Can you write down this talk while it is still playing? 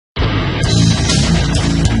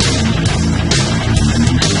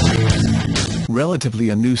relatively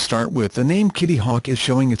a new start, with the name Kitty Hawk is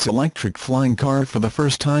showing its electric flying car for the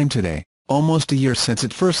first time today, almost a year since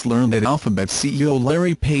it first learned that Alphabet CEO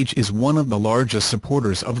Larry Page is one of the largest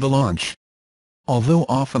supporters of the launch. Although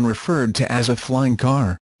often referred to as a flying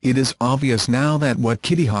car, it is obvious now that what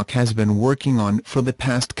Kitty Hawk has been working on for the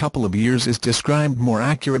past couple of years is described more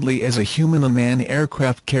accurately as a human unmanned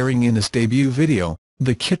aircraft carrying. In its debut video,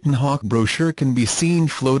 the Kitten Hawk brochure can be seen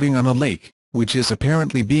floating on a lake, which is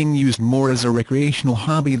apparently being used more as a recreational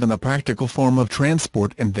hobby than a practical form of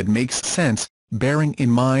transport, and that makes sense, bearing in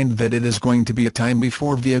mind that it is going to be a time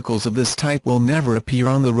before vehicles of this type will never appear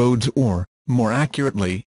on the roads or, more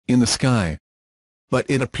accurately, in the sky. But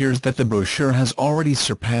it appears that the brochure has already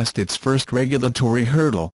surpassed its first regulatory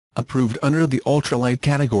hurdle, approved under the ultralight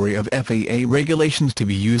category of FAA regulations to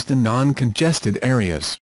be used in non-congested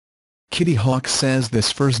areas. Kitty Hawk says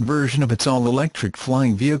this first version of its all-electric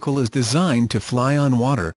flying vehicle is designed to fly on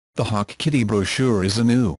water. The Hawk Kitty brochure is a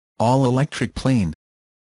new, all-electric plane.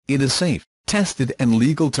 It is safe, tested and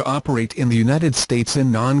legal to operate in the United States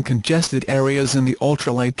in non-congested areas in the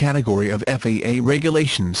ultralight category of FAA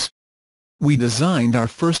regulations. We designed our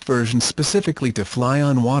first version specifically to fly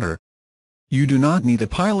on water. You do not need a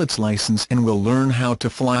pilot's license and will learn how to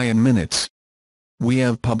fly in minutes. We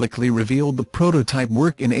have publicly revealed the prototype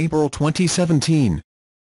work in April 2017.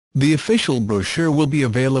 The official brochure will be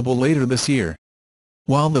available later this year.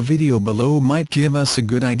 While the video below might give us a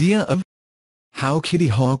good idea of how Kitty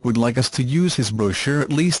Hawk would like us to use his brochure,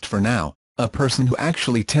 at least for now, a person who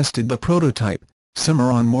actually tested the prototype,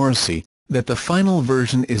 Simran Morrissey, that the final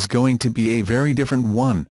version is going to be a very different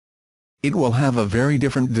one. It will have a very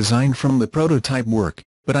different design from the prototype work,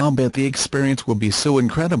 but I'll bet the experience will be so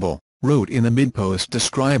incredible, wrote in a mid-post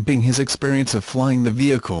describing his experience of flying the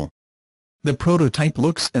vehicle. The prototype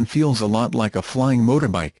looks and feels a lot like a flying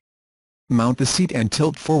motorbike. Mount the seat and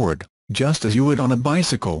tilt forward, just as you would on a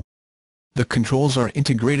bicycle. The controls are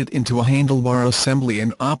integrated into a handlebar assembly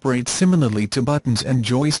and operate similarly to buttons and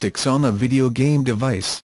joysticks on a video game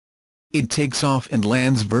device. It takes off and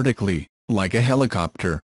lands vertically, like a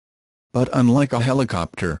helicopter. But unlike a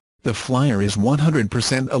helicopter, the flyer is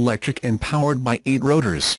 100% electric and powered by 8 rotors.